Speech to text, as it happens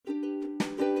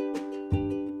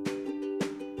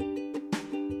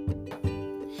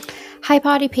Hi,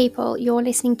 party people. You're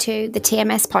listening to the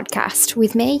TMS podcast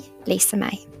with me, Lisa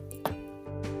May.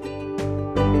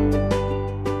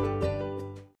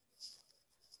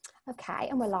 Okay,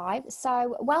 and we're live.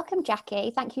 So welcome,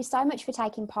 Jacquie. Thank you so much for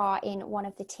taking part in one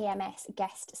of the TMS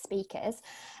guest speakers.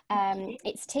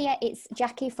 It's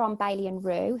Jacquie from Bailey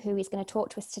Roo, who is going to talk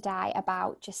to us today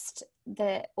about just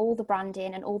all the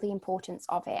branding and all the importance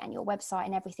of it and your website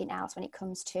and everything else when it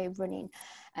comes to running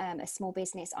a small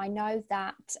business. I know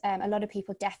that a lot of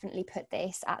people definitely put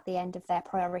this at the end of their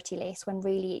priority list when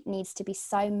really it needs to be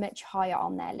so much higher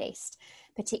on their list,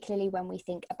 particularly when we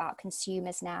think about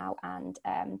consumers now and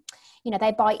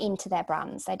they buy into their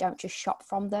brands. They don't just shop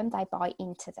from them, they buy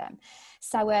into them.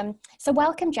 So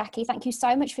welcome, Jacquie. Thank you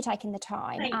so much for taking the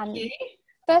time. Thank you.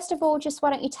 First of all, just why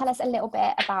don't you tell us a little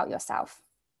bit about yourself?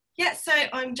 Yeah, so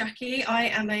I'm Jacquie. I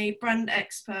am a brand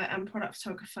expert and product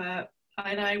photographer,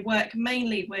 and I work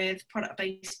mainly with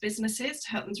product-based businesses to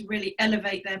help them to really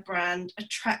elevate their brand,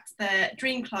 attract their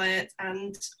dream clients,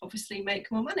 and obviously make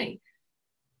more money.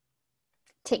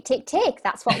 Tick, tick, tick.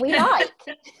 That's what we like.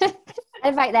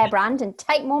 Elevate their brand and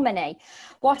take more money.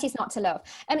 What is not to love?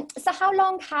 So how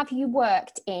long have you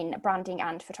worked in branding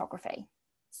and photography?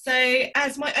 So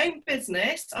as my own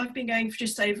business, I've been going for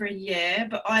just over a year,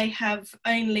 but I have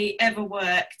only ever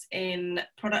worked in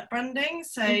product branding.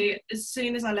 So as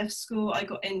soon as I left school, I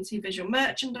got into visual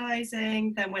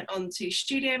merchandising, then went on to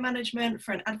studio management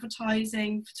for an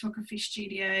advertising photography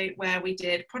studio where we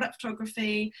did product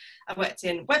photography. I worked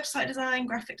in website design,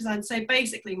 graphic design. So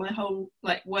basically my whole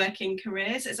working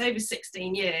career, so it's over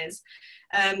 16 years.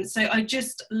 So I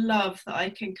just love that I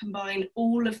can combine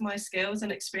all of my skills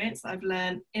and experience that I've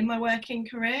learned in my working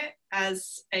career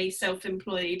as a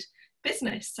self-employed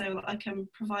business, so that I can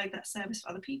provide that service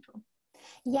for other people.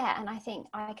 Yeah, and I think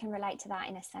I can relate to that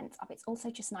in a sense of it's also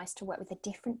just nice to work with a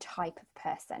different type of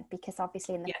person, because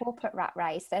obviously in the corporate rat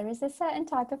race there is a certain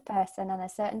type of person and a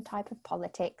certain type of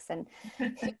politics and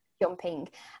jumping.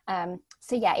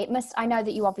 So yeah, I know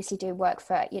that you obviously do work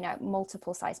for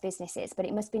multiple size businesses, but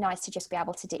it must be nice to just be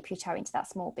able to dip your toe into that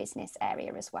small business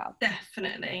area as well.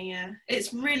 Definitely, yeah.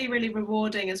 It's really, really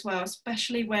rewarding as well,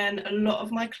 especially when a lot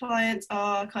of my clients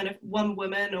are kind of one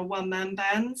woman or one man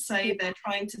bands, so they're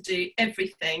trying to do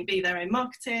everything, be their own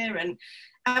marketer and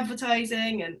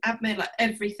advertising and admin,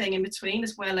 everything in between,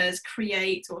 as well as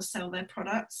create or sell their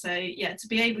products. So yeah, to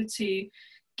be able to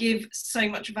give so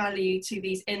much value to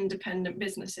these independent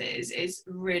businesses is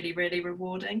really, really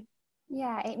rewarding.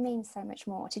 Yeah, it means so much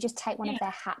more to just take one of their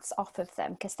hats off of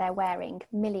them because they're wearing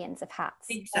millions of hats.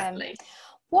 Exactly.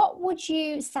 What would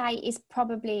you say is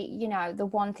probably, the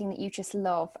one thing that you just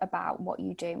love about what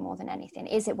you do more than anything?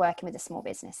 Is it working with the small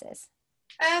businesses?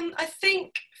 I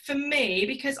think for me,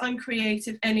 because I'm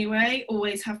creative anyway,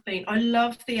 always have been, I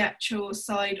love the actual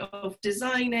side of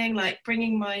designing,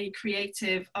 bringing my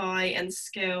creative eye and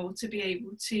skill to be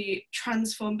able to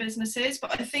transform businesses.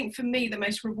 But I think for me, the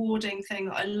most rewarding thing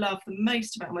that I love the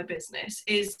most about my business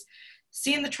is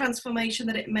seeing the transformation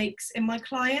that it makes in my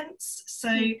clients. So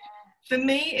for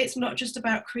me, it's not just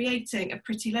about creating a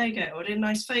pretty logo or doing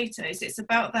nice photos. It's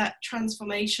about that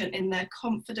transformation in their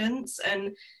confidence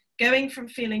and going from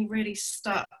feeling really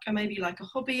stuck and maybe like a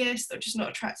hobbyist or just not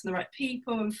attracting the right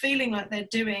people and feeling like they're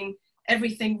doing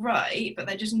everything right, but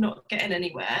they're just not getting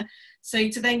anywhere. So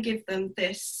to then give them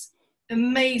this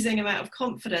amazing amount of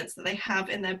confidence that they have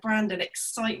in their brand and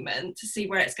excitement to see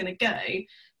where it's going to go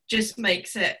just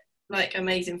makes it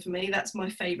amazing for me. That's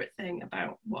my favorite thing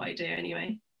about what I do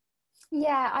anyway.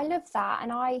 Yeah, I love that.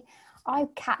 And I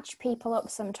catch people up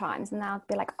sometimes and they'll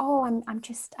be like, oh, I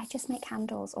just make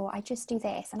candles, or I just do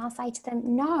this. And I'll say to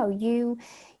them, no,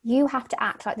 you have to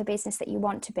act like the business that you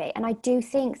want to be. And I do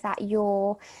think that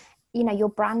your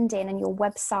branding and your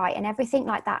website and everything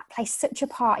like that plays such a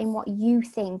part in what you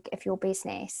think of your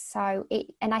business. So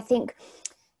and I think,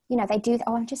 they do,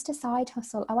 oh, I'm just a side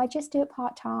hustle. Oh, I just do it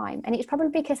part-time. And it's probably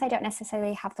because they don't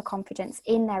necessarily have the confidence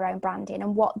in their own branding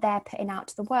and what they're putting out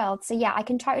to the world. So yeah, I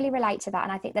can totally relate to that.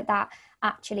 And I think that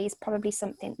actually is probably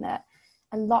something that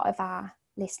a lot of our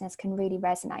listeners can really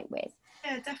resonate with.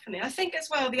 Yeah, definitely. I think as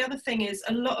well, the other thing is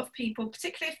a lot of people,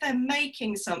 particularly if they're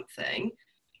making something,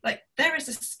 there is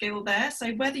a skill there.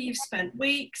 So whether you've spent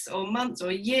weeks or months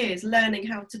or years learning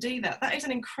how to do that, that is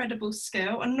an incredible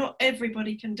skill and not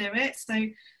everybody can do it. So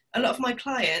a lot of my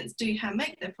clients do hand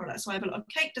make their products. So I have a lot of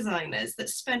cake designers that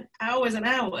spent hours and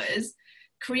hours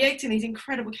creating these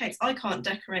incredible cakes. I can't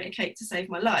decorate a cake to save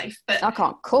my life, but I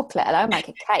can't cook, let alone make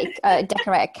a cake,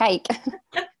 decorate a cake.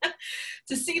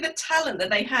 to see the talent that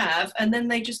they have, and then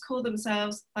they just call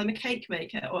themselves, I'm a cake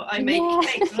maker, or I make Yeah.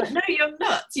 cakes. I'm like, no, you're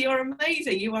not. You're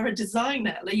amazing. You are a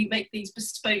designer. Like, you make these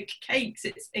bespoke cakes.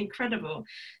 It's incredible.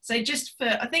 So just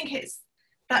for, I think it's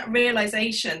that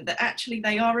realization that actually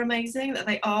they are amazing, that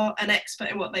they are an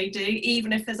expert in what they do,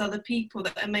 even if there's other people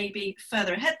that are maybe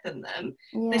further ahead than them,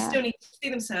 they Yeah. still need to see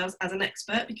themselves as an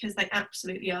expert, because they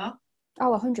absolutely are.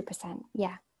 Oh, 100%.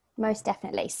 Yeah, most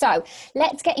definitely. So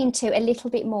let's get into a little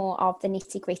bit more of the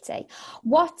nitty gritty.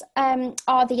 What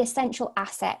are the essential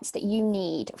assets that you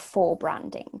need for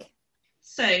branding?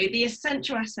 So the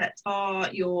essential assets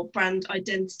are your brand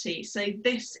identity. So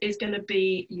this is going to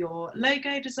be your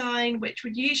logo design, which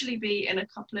would usually be in a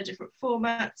couple of different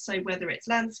formats. So whether it's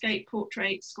landscape,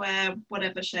 portrait, square,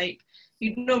 whatever shape,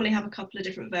 you'd normally have a couple of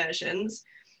different versions.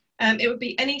 It would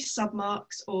be any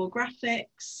submarks or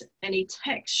graphics, any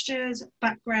textures,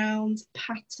 backgrounds,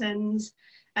 patterns,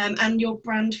 and your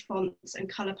brand fonts and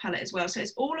colour palette as well. So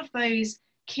it's all of those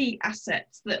key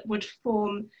assets that would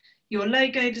form your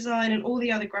logo design and all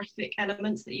the other graphic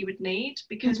elements that you would need,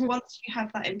 because once you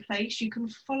have that in place, you can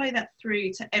follow that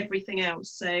through to everything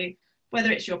else. So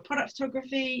whether it's your product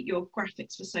photography, your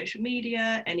graphics for social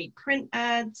media, any print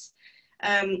ads,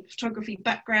 photography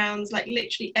backgrounds, like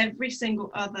literally every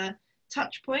single other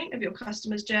touch point of your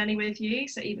customer's journey with you.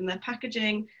 So even their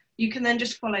packaging, you can then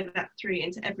just follow that through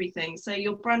into everything. So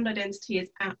your brand identity is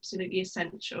absolutely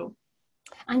essential.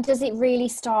 And does it really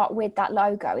start with that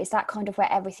logo? Is that kind of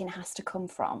where everything has to come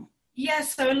from?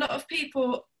 Yes, so a lot of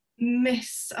people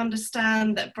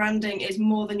misunderstand that branding is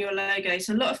more than your logo.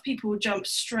 So a lot of people jump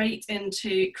straight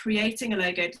into creating a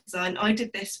logo design. I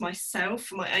did this myself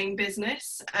for my own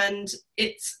business, and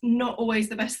it's not always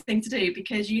the best thing to do,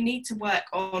 because you need to work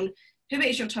on who it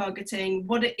is you're targeting,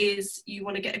 what it is you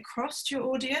want to get across to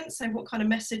your audience, so what kind of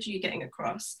message are you getting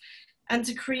across, and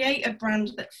to create a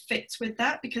brand that fits with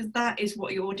that, because that is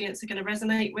what your audience are going to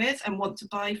resonate with and want to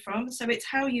buy from. So it's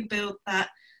how you build that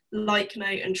like, know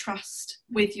and trust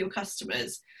with your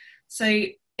customers. So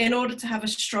in order to have a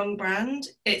strong brand,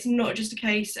 it's not just a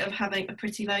case of having a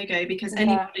pretty logo, because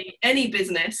anybody, any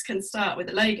business can start with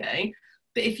a logo.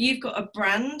 But if you've got a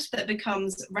brand that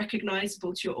becomes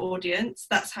recognizable to your audience,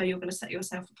 that's how you're going to set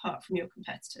yourself apart from your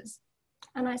competitors.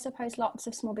 And I suppose lots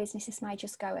of small businesses may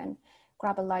just go and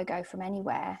grab a logo from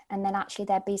anywhere, and then actually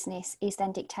their business is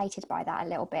then dictated by that a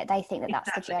little bit. They think that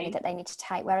that's the journey that they need to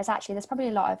take, whereas actually there's probably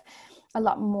a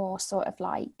lot more sort of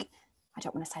like, I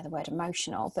don't want to say the word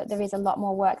emotional, but there is a lot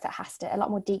more work that has to, a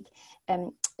lot more deep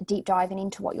diving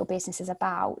into what your business is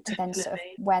about to then sort of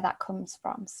where that comes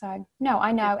from. So no,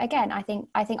 I know, again, I think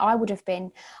I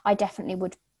definitely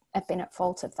would have been at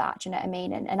fault of that. Do you know what I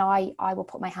mean? And I will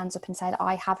put my hands up and say that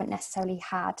I haven't necessarily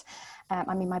had,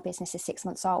 I mean, my business is 6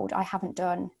 months old. I haven't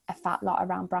done a fat lot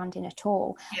around branding at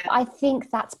all. Yeah. But I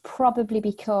think that's probably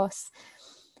because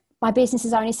my business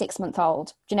is only 6 months old.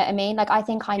 Do you know what I mean? Like, I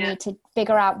think I need to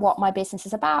figure out what my business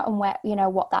is about and where, you know,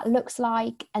 what that looks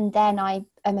like. And then I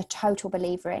am a total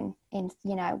believer in,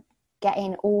 you know,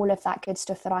 getting all of that good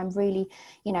stuff that I'm really,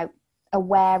 you know,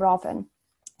 aware of, and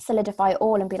solidify it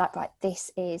all and be like, right, this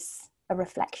is a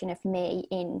reflection of me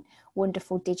in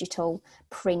wonderful digital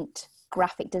print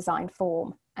graphic design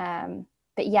form.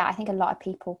 But yeah, I think a lot of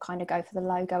people kind of go for the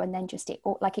logo, and then just it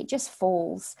just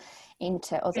falls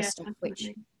into other stuff,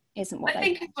 which isn't what I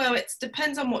think as well, it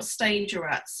depends on what stage you're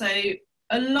at. So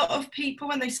a lot of people,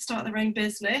 when they start their own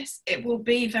business, it will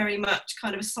be very much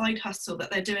kind of a side hustle that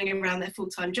they're doing around their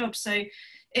full-time job. So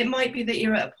it might be that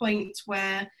you're at a point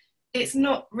where it's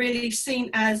not really seen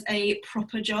as a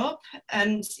proper job,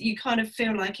 and you kind of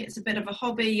feel like it's a bit of a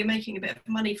hobby, you're making a bit of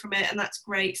money from it, and that's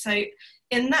great. So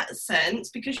in that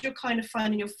sense, because you're kind of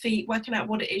finding your feet, working out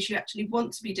what it is you actually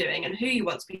want to be doing and who you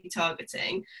want to be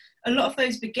targeting, a lot of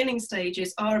those beginning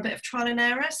stages are a bit of trial and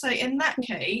error. So in that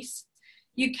case,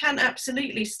 you can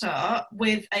absolutely start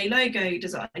with a logo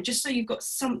design, just so you've got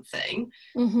something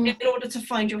in order to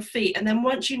find your feet. And then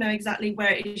once you know exactly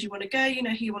where it is you want to go, you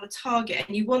know who you want to target,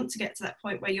 and you want to get to that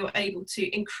point where you're able to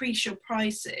increase your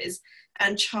prices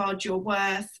and charge your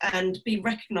worth and be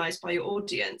recognized by your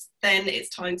audience, then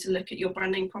it's time to look at your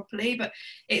branding properly. But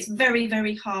it's very,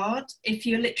 very hard if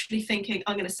you're literally thinking,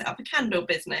 I'm going to set up a candle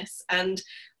business and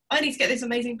I need to get this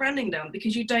amazing branding done,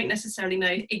 because you don't necessarily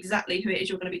know exactly who it is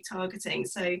you're going to be targeting.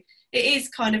 So it is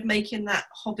kind of making that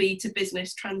hobby to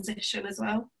business transition as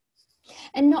well.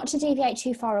 And not to deviate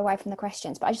too far away from the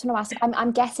questions, but I just want to ask,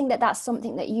 I'm guessing that that's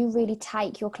something that you really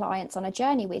take your clients on a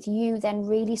journey with. You then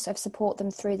really sort of support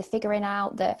them through the figuring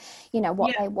out the, you know,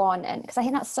 what they want. And because I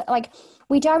think that's like,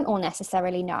 we don't all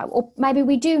necessarily know, or maybe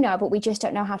we do know, but we just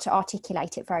don't know how to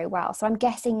articulate it very well. So I'm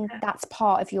guessing that's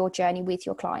part of your journey with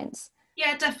your clients.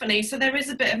 Yeah, definitely. So there is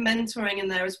a bit of mentoring in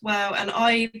there as well. And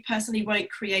I personally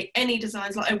won't create any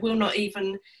designs. Like I will not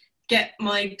even get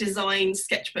my design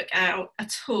sketchbook out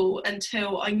at all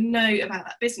until I know about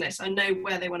that business. I know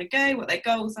where they want to go, what their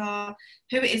goals are,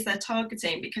 who it is they're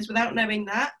targeting, because without knowing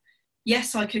that,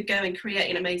 yes, I could go and create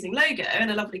an amazing logo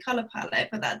and a lovely color palette,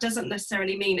 but that doesn't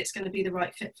necessarily mean it's going to be the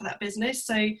right fit for that business.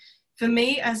 So for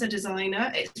me as a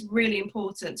designer, it's really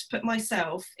important to put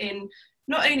myself in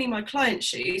not only my client's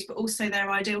shoes, but also their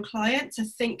ideal client, to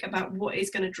think about what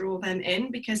is going to draw them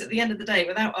in, because at the end of the day,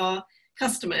 without our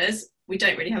customers, we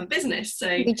don't really have a business. So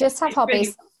we just have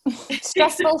hobbies, really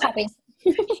stressful hobbies.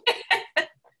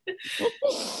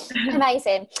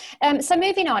 Amazing. So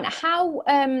moving on,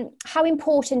 how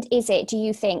important is it, do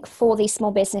you think, for these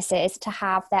small businesses to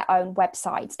have their own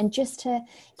websites? And just to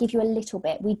give you a little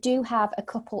bit, we do have a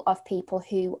couple of people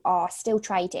who are still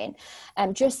trading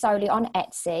just solely on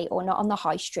Etsy or not on the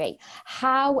high street.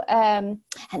 How and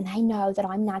they know that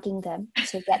I'm nagging them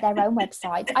to get their own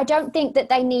websites. I don't think that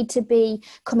they need to be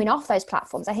coming off those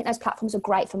platforms. I think those platforms are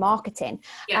great for marketing,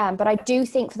 but I do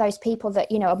think for those people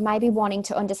that, you know, are maybe wanting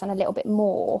to understand a little bit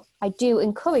more, I do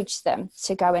encourage them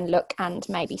to go and look and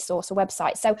maybe source a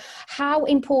website. So how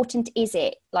important is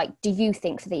it, like, do you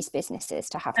think, for these businesses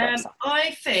to have websites?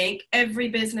 I think every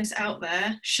business out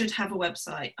there should have a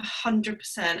website,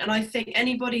 100%. And I think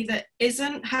anybody that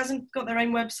hasn't got their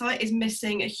own website is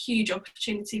missing a huge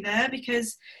opportunity there,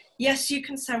 because yes, you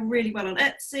can sell really well on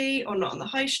Etsy or not on the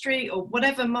high street or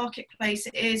whatever marketplace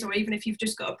it is, or even if you've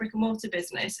just got a brick and mortar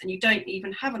business and you don't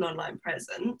even have an online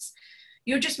presence,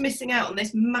 you're just missing out on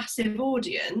this massive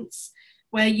audience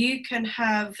where you can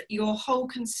have your whole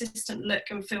consistent look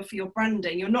and feel for your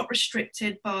branding. You're not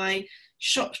restricted by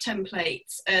shop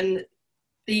templates and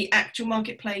the actual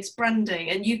marketplace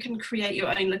branding, and you can create your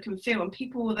own look and feel, and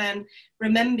people will then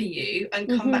remember you and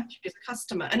come back to you as a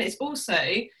customer. And it's also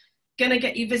going to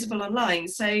get you visible online.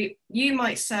 So you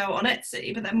might sell on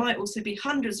Etsy, but there might also be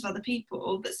hundreds of other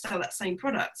people that sell that same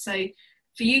product. So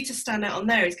for you to stand out on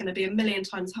there is going to be a million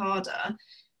times harder.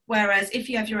 Whereas if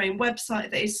you have your own website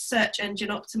that is search engine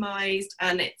optimized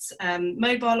and it's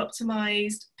mobile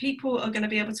optimized, people are going to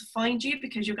be able to find you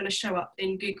because you're going to show up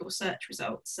in Google search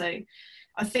results. So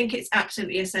I think it's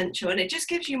absolutely essential, and it just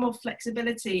gives you more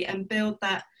flexibility and build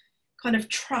that kind of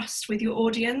trust with your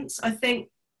audience. I think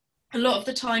a lot of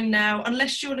the time now,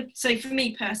 unless you're, so for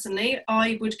me personally,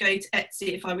 I would go to Etsy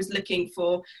if I was looking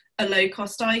for a low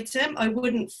cost item. I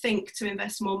wouldn't think to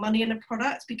invest more money in a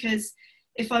product, because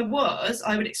if I was,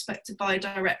 I would expect to buy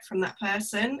direct from that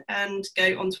person and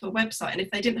go onto a website. And if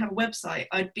they didn't have a website,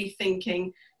 I'd be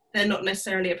thinking they're not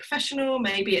necessarily a professional.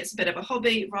 Maybe it's a bit of a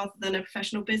hobby rather than a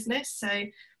professional business. So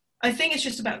I think it's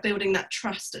just about building that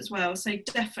trust as well. So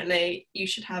definitely you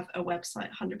should have a website,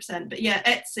 100%. But yeah,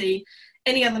 Etsy,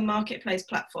 any other marketplace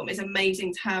platform is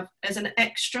amazing to have as an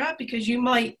extra, because you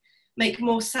might make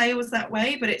more sales that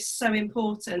way, but it's so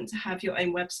important to have your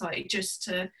own website just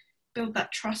to build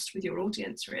that trust with your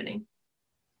audience, really.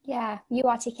 Yeah, you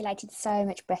articulated so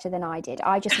much better than I did.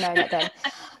 I just know that then,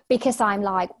 because I'm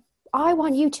like, I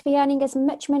want you to be earning as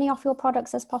much money off your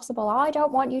products as possible. I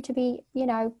don't want you to be, you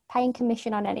know, paying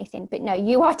commission on anything. But no,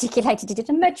 you articulated it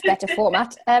in a much better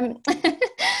format.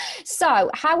 So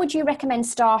how would you recommend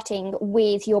starting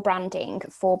with your branding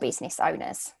for business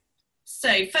owners?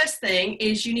 So first thing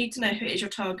is you need to know who it is you're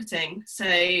targeting. So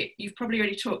you've probably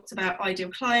already talked about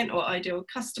ideal client or ideal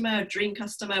customer, dream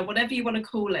customer, whatever you want to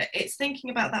call it. It's thinking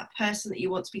about that person that you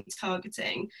want to be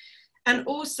targeting, and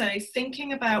also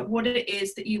thinking about what it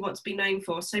is that you want to be known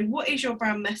for. So what is your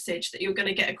brand message that you're going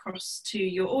to get across to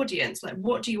your audience? Like,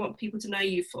 what do you want people to know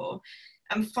you for?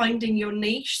 And finding your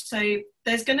niche. So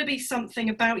there's going to be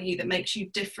something about you that makes you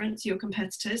different to your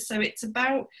competitors. So it's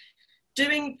about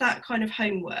doing that kind of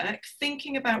homework,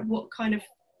 thinking about what kind of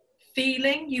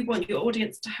feeling you want your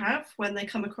audience to have when they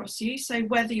come across you. So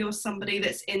whether you're somebody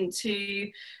that's into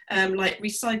like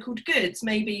recycled goods,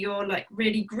 maybe you're like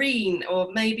really green, or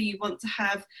maybe you want to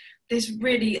have this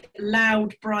really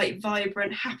loud, bright,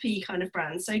 vibrant, happy kind of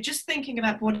brand. So just thinking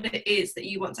about what it is that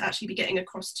you want to actually be getting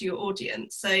across to your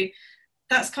audience. So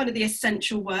that's kind of the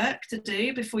essential work to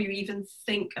do before you even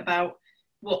think about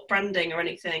what branding or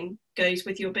anything goes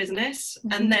with your business.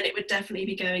 And then it would definitely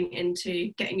be going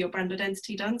into getting your brand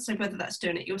identity done. So whether that's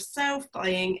doing it yourself,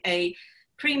 buying a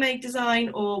pre-made design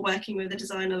or working with a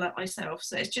designer like myself.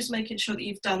 So it's just making sure that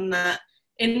you've done that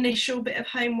initial bit of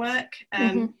homework,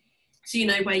 so you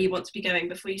know where you want to be going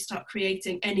before you start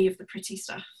creating any of the pretty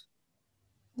stuff.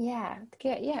 Yeah,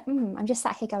 yeah. I'm just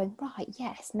sat here going, right,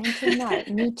 yes, mental note,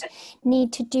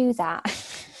 need to do that.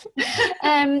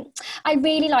 I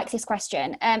really like this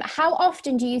question. How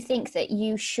often do you think that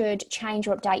you should change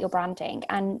or update your branding?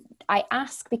 And I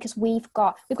ask because we've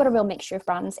got a real mixture of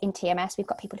brands in TMS. We've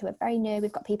got people who are very new,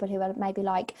 we've got people who are maybe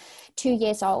like 2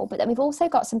 years old, but then we've also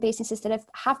got some businesses that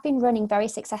have been running very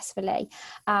successfully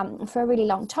for a really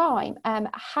long time.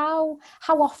 How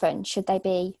often should they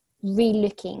be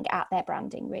re-looking at their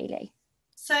branding, really?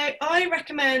 So I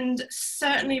recommend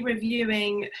certainly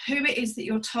reviewing who it is that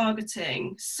you're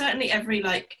targeting, certainly every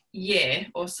year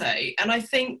or so. And I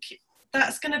think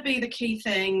that's going to be the key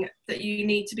thing that you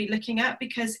need to be looking at,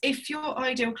 because if your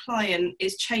ideal client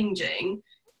is changing,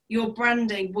 your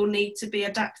branding will need to be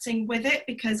adapting with it,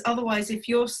 because otherwise, if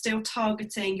you're still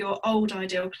targeting your old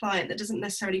ideal client that doesn't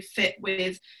necessarily fit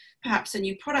with perhaps a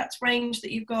new product range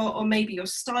that you've got, or maybe your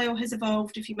style has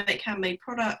evolved if you make handmade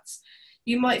products,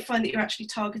 you might find that you're actually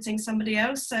targeting somebody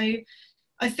else. So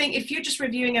I think if you're just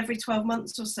reviewing every 12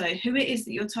 months or so who it is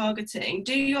that you're targeting,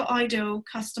 do your ideal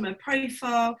customer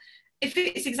profile. If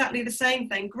it's exactly the same,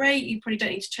 then great, you probably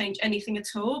don't need to change anything at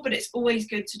all, but it's always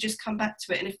good to just come back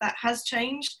to it. And if that has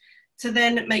changed, to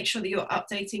then make sure that you're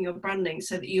updating your branding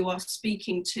so that you are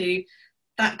speaking to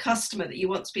that customer that you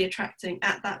want to be attracting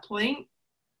at that point.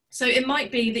 So it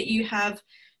might be that you have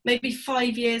maybe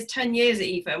 5 years, 10 years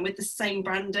even with the same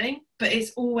branding, but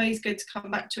it's always good to come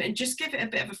back to it and just give it a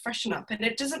bit of a freshen up. And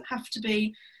it doesn't have to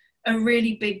be a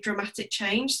really big dramatic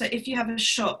change. So if you have a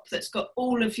shop that's got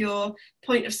all of your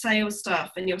point of sale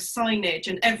stuff and your signage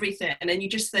and everything, and then you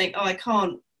just think, oh, I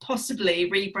can't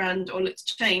possibly rebrand or look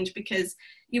to change, because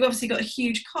you've obviously got a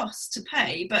huge cost to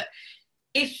pay. But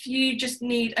if you just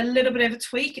need a little bit of a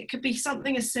tweak, it could be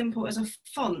something as simple as a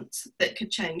font that could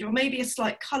change, or maybe a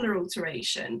slight colour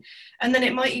alteration. And then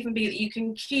it might even be that you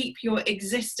can keep your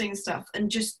existing stuff and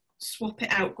just swap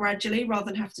it out gradually rather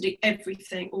than have to do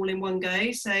everything all in one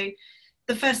go. So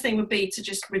the first thing would be to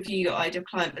just review your ideal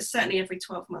client, but certainly every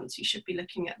 12 months you should be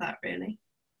looking at that, really.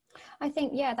 I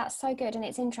think, yeah, that's so good. And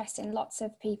it's interesting. Lots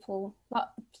of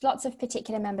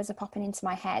particular members are popping into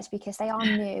my head because they are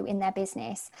new in their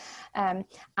business.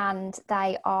 And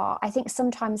they are, I think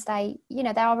sometimes they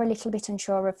are a little bit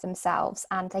unsure of themselves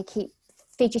and they keep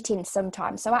fidgeting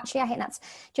sometimes. So actually, I think that's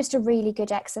just a really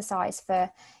good exercise for,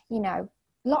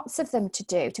 lots of them to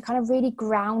do, to kind of really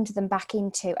ground them back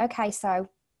into, okay, so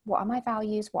what are my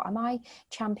values? What am I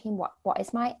championing? What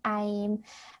is my aim?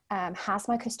 Has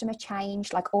my customer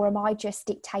changed? Or am I just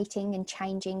dictating and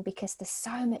changing because there's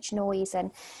so much noise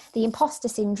and the imposter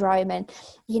syndrome and,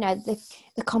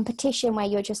 the competition where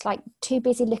you're just too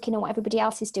busy looking at what everybody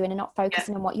else is doing and not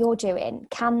focusing on what you're doing?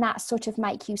 Can that sort of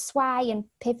make you sway and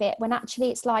pivot when actually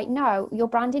it's no, your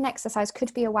branding exercise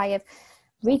could be a way of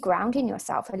regrounding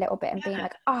yourself a little bit and being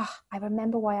I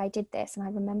remember why I did this and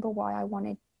I remember why I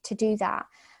wanted to do that.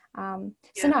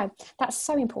 So no, that's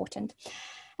so important.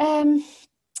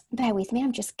 Bear with me,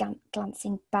 I'm just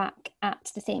glancing back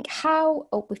at the thing.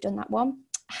 We've done that one.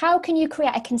 How can you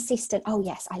create a consistent,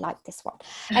 yes, I like this one.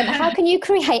 How can you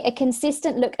create a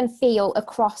consistent look and feel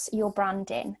across your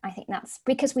branding? I think that's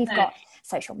because we've got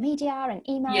social media and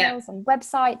emails and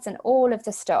websites and all of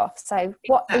the stuff. So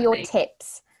what are your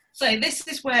tips? So this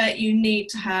is where you need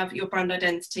to have your brand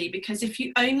identity, because if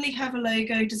you only have a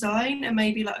logo design and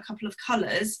maybe a couple of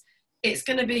colours, it's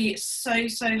going to be so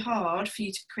hard for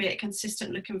you to create a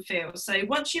consistent look and feel. So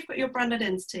once you've got your brand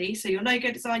identity, so your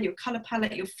logo design, your colour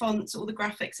palette, your fonts, all the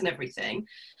graphics and everything,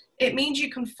 it means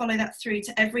you can follow that through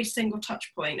to every single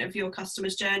touch point of your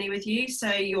customer's journey with you.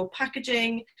 So your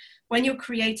packaging, when you're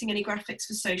creating any graphics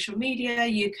for social media,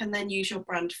 you can then use your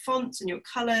brand fonts and your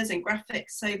colours and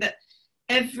graphics so that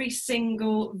every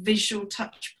single visual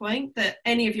touch point that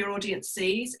any of your audience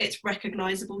sees, it's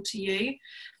recognizable to you.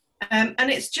 And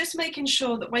it's just making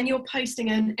sure that when you're posting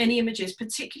any images,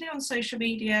 particularly on social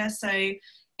media, so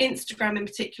Instagram in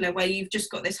particular, where you've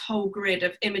just got this whole grid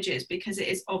of images, because it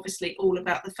is obviously all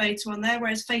about the photo on there,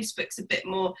 whereas Facebook's a bit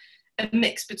more a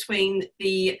mix between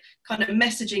the kind of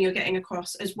messaging you're getting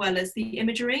across as well as the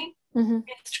imagery.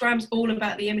 Instagram's all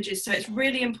about the images, so it's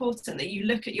really important that you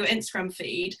look at your Instagram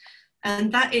feed,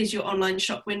 and that is your online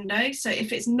shop window. So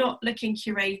if it's not looking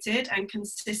curated and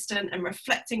consistent and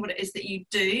reflecting what it is that you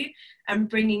do and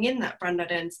bringing in that brand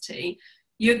identity,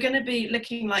 you're going to be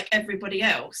looking like everybody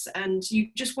else. And you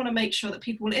just want to make sure that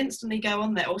people will instantly go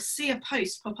on there or see a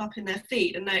post pop up in their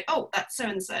feed and know, oh, that's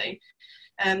so-and-so.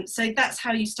 So that's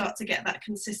how you start to get that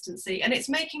consistency. And it's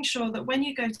making sure that when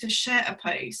you go to share a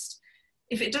post,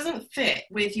 if it doesn't fit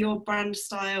with your brand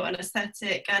style and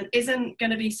aesthetic and isn't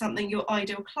going to be something your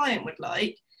ideal client would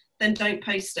like, then don't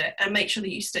post it, and make sure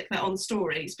that you stick that on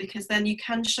stories, because then you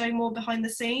can show more behind the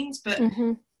scenes. But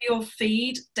your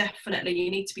feed, definitely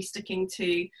you need to be sticking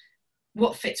to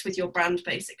what fits with your brand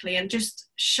basically, and just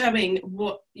showing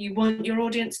what you want your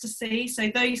audience to see. So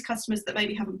those customers that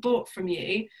maybe haven't bought from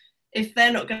you, if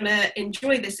they're not going to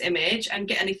enjoy this image and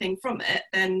get anything from it,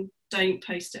 then don't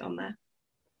post it on there.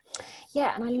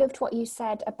 Yeah, and I loved what you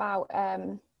said about,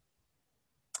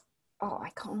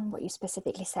 I can't remember what you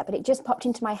specifically said, but it just popped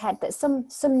into my head that some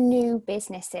new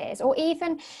businesses, or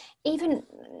even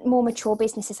more mature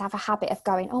businesses, have a habit of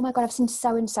going, oh my God, I've seen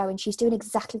so-and-so and she's doing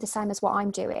exactly the same as what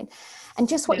I'm doing. And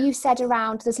just what you said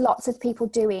around, there's lots of people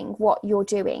doing what you're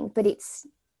doing, but it's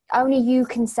only you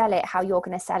can sell it how you're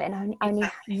going to sell it, and only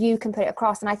you can put it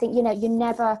across. And I think, you're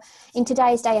never, in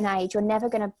today's day and age, you're never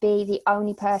going to be the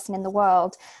only person in the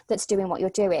world that's doing what you're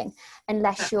doing,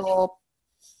 unless you're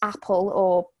Apple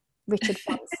or Richard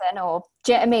Branson or,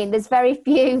 do you know what I mean? There's very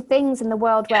few things in the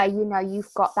world where,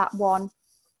 you've got that one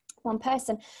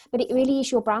person, but it really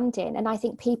is your branding. And I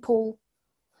think people,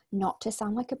 not to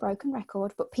sound like a broken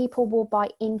record, but people will buy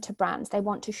into brands. They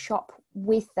want to shop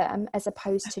with them as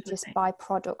opposed to just buy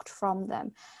product from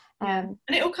them. And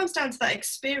it all comes down to that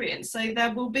experience. So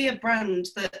there will be a brand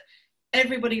that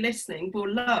everybody listening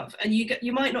will love, and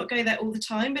you might not go there all the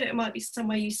time, but it might be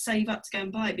somewhere you save up to go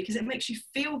and buy because it makes you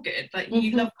feel good. Like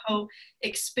you love the whole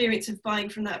experience of buying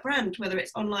from that brand, whether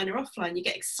it's online or offline. You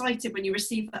get excited when you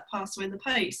receive that parcel in the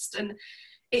post, and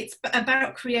it's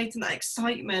about creating that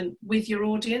excitement with your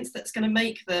audience that's going to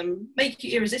make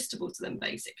you irresistible to them,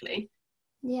 basically.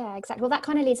 Yeah, exactly. Well, that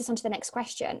kind of leads us on to the next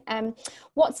question.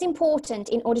 What's important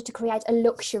in order to create a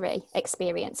luxury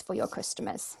experience for your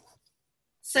customers?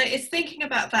 So it's thinking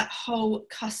about that whole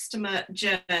customer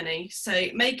journey. So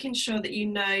making sure that you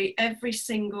know every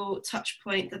single touch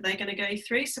point that they're going to go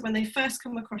through. So when they first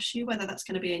come across you, whether that's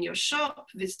going to be in your shop,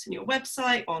 visiting your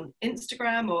website, on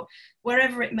Instagram, or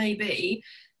wherever it may be,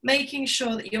 making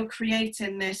sure that you're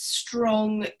creating this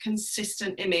strong,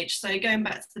 consistent image. So going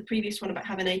back to the previous one about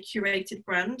having a curated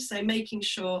brand. So making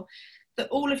sure that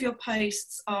all of your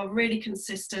posts are really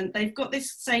consistent. They've got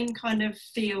this same kind of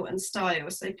feel and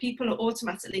style. So people are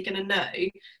automatically going to know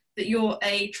that you're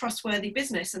a trustworthy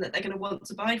business and that they're going to want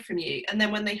to buy from you. And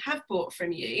then when they have bought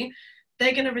from you,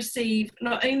 they're going to receive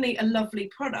not only a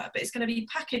lovely product, but it's going to be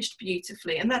packaged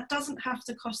beautifully. And that doesn't have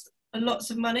to cost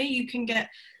lots of money. You can get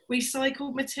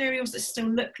recycled materials that still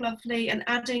look lovely, and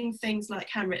adding things like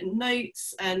handwritten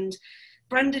notes and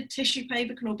branded tissue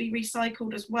paper can all be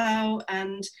recycled as well.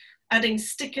 And adding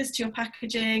stickers to your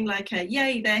packaging, like a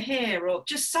yay, they're here, or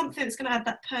just something that's going to add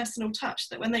that personal touch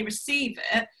that when they receive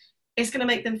it, it's going to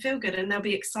make them feel good and they'll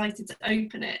be excited to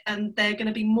open it, and they're going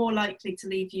to be more likely to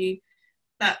leave you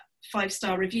that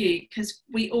 5-star review, because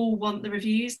we all want the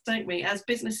reviews, don't we? As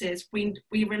businesses, we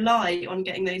rely on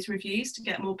getting those reviews to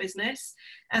get more business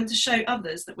and to show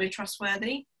others that we're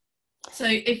trustworthy. So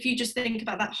if you just think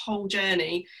about that whole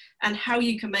journey and how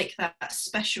you can make that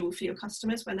special for your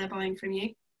customers when they're buying from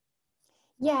you.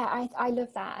 Yeah, I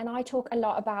love that. And I talk a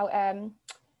lot about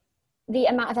the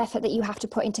amount of effort that you have to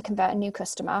put into convert a new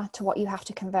customer to what you have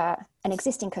to convert an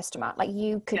existing customer. Like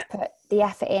you could put the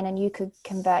effort in and you could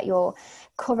convert your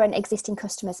current existing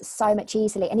customers so much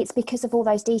easily. And it's because of all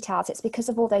those details. It's because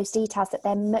of all those details that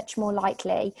they're much more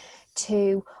likely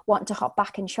to want to hop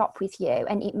back and shop with you.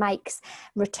 And it makes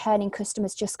returning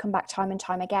customers just come back time and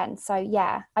time again. So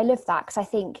yeah, I love that, because I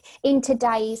think in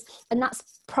today's, and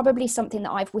that's probably something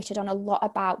that I've whittled on a lot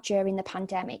about during the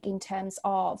pandemic, in terms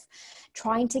of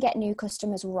trying to get new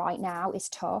customers right now is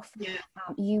tough.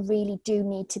 You really do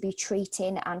need to be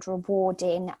treating and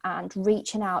rewarding and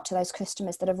reaching out to those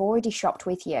customers that have already shopped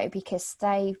with you, because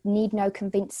they need no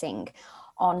convincing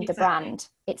on the brand.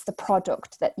 It's the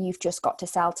product that you've just got to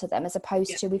sell to them, as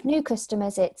opposed to with new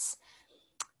customers, it's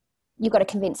you've got to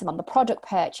convince them on the product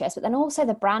purchase, but then also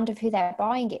the brand of who they're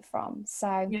buying it from.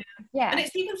 So yeah. And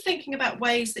it's even thinking about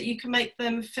ways that you can make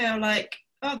them feel like,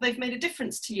 oh, they've made a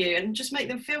difference to you, and just make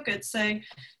them feel good. So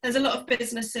there's a lot of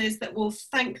businesses that will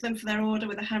thank them for their order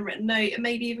with a handwritten note, and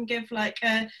maybe even give like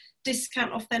a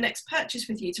discount off their next purchase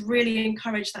with you to really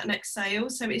encourage that next sale.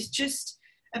 So it's just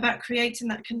about creating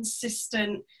that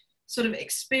consistent sort of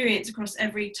experience across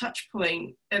every touch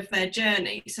point of their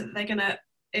journey, so that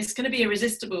it's going to be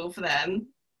irresistible for them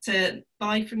to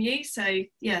buy from you. So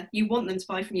yeah, you want them to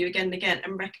buy from you again and again,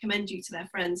 and recommend you to their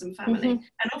friends and family,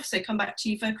 and also come back to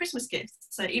you for Christmas gifts.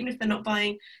 So even if they're not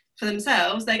buying for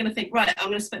themselves, they're going to think, right, I'm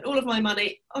going to spend all of my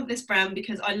money on this brand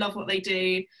because I love what they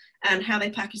do and how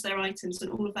they package their items and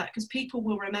all of that, because people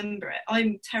will remember it.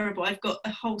 I'm terrible. I've got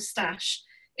a whole stash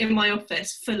in my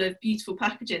office full of beautiful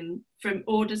packaging from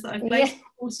orders that I've placed for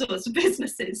all sorts of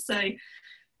businesses. So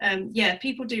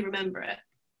people do remember it.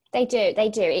 They do.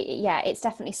 It's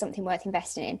definitely something worth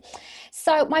investing in.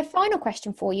 So my final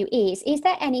question for you is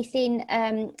there anything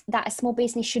that a small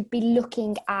business should be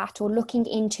looking at or looking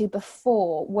into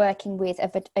before working with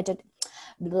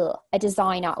a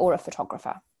designer or a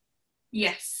photographer?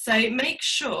 Yes. So make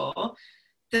sure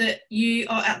that you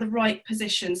are at the right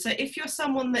position. So if you're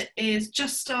someone that is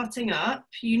just starting up,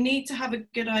 you need to have a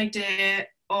good idea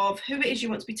of who it is you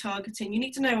want to be targeting. You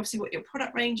need to know obviously what your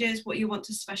product range is, what you want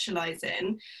to specialize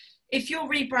in. If you're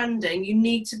rebranding, you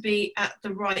need to be at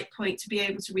the right point to be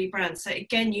able to rebrand. So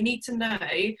again, you need to know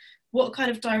what kind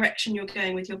of direction you're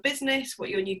going with your business, what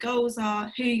your new goals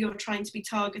are, who you're trying to be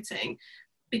targeting.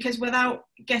 Because without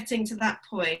getting to that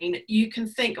point, you can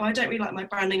think, oh, I don't really like my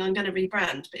branding, I'm going to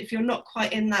rebrand. But if you're not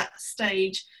quite in that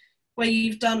stage where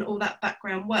you've done all that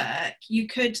background work, you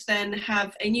could then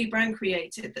have a new brand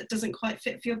created that doesn't quite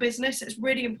fit for your business. It's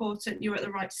really important you're at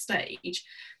the right stage.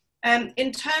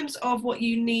 In terms of what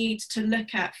you need to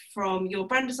look at from your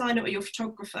brand designer or your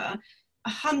photographer,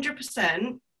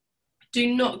 100%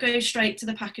 do not go straight to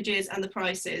the packages and the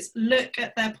prices. Look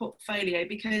at their portfolio,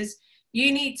 because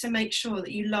you need to make sure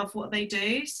that you love what they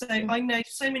do. So I know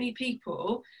so many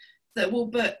people that will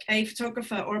book a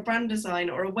photographer or a brand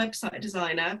designer or a website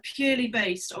designer purely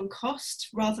based on cost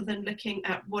rather than looking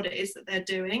at what it is that they're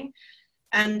doing,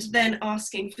 and then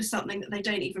asking for something that they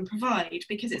don't even provide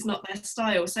because it's not their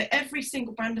style. So every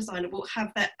single brand designer will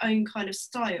have their own kind of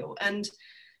style. And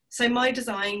so my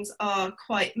designs are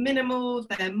quite minimal,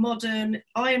 they're modern.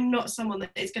 I am not someone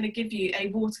that is going to give you a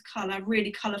watercolour,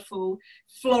 really colourful,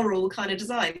 floral kind of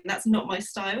design. That's not my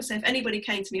style. So if anybody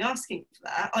came to me asking for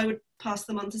that, I would pass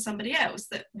them on to somebody else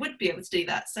that would be able to do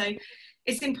that. So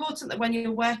it's important that when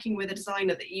you're working with a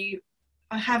designer that you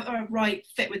have a right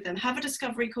fit with them. Have a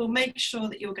discovery call, make sure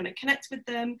that you're going to connect with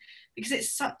them, because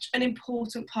it's such an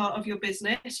important part of your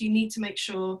business. You need to make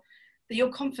sure that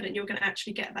you're confident you're going to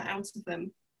actually get that out of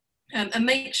them. And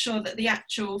make sure that the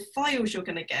actual files you're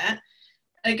going to get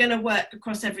are going to work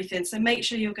across everything. So make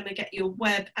sure you're going to get your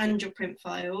web and your print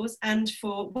files. And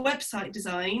for website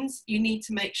designs, you need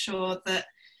to make sure that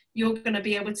you're going to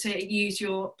be able to use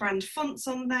your brand fonts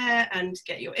on there and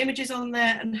get your images on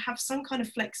there and have some kind of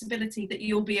flexibility that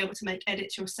you'll be able to make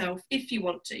edits yourself if you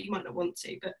want to. You might not want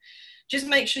to, but just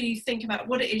make sure you think about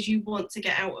what it is you want to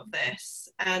get out of this,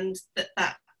 and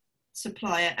that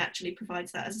supplier actually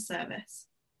provides that as a service.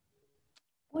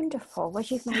 Wonderful. Well,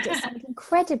 you've made it sound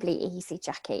incredibly easy,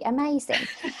 Jacquie. Amazing.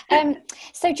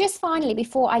 So just finally,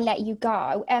 before I let you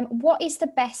go, what is the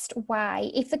best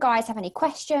way, if the guys have any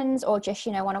questions or just,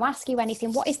 want to ask you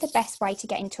anything, what is the best way to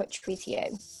get in touch with you?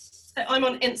 So I'm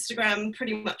on Instagram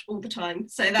pretty much all the time.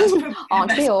 So that's probably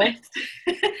Aren't we all?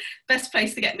 Best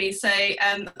place to get me. So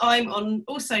I'm on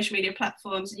all social media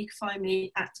platforms, and you can find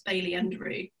me at Bailey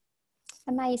Roo.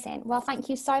 Amazing. Well, thank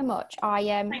you so much.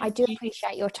 I do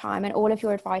appreciate your time and all of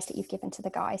your advice that you've given to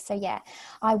the guys. So yeah,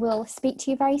 I will speak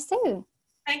to you very soon.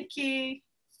 Thank you.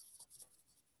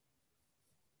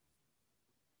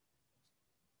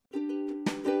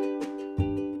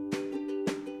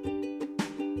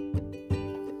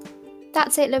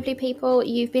 That's it, lovely people.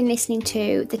 You've been listening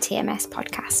to the TMS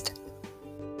podcast.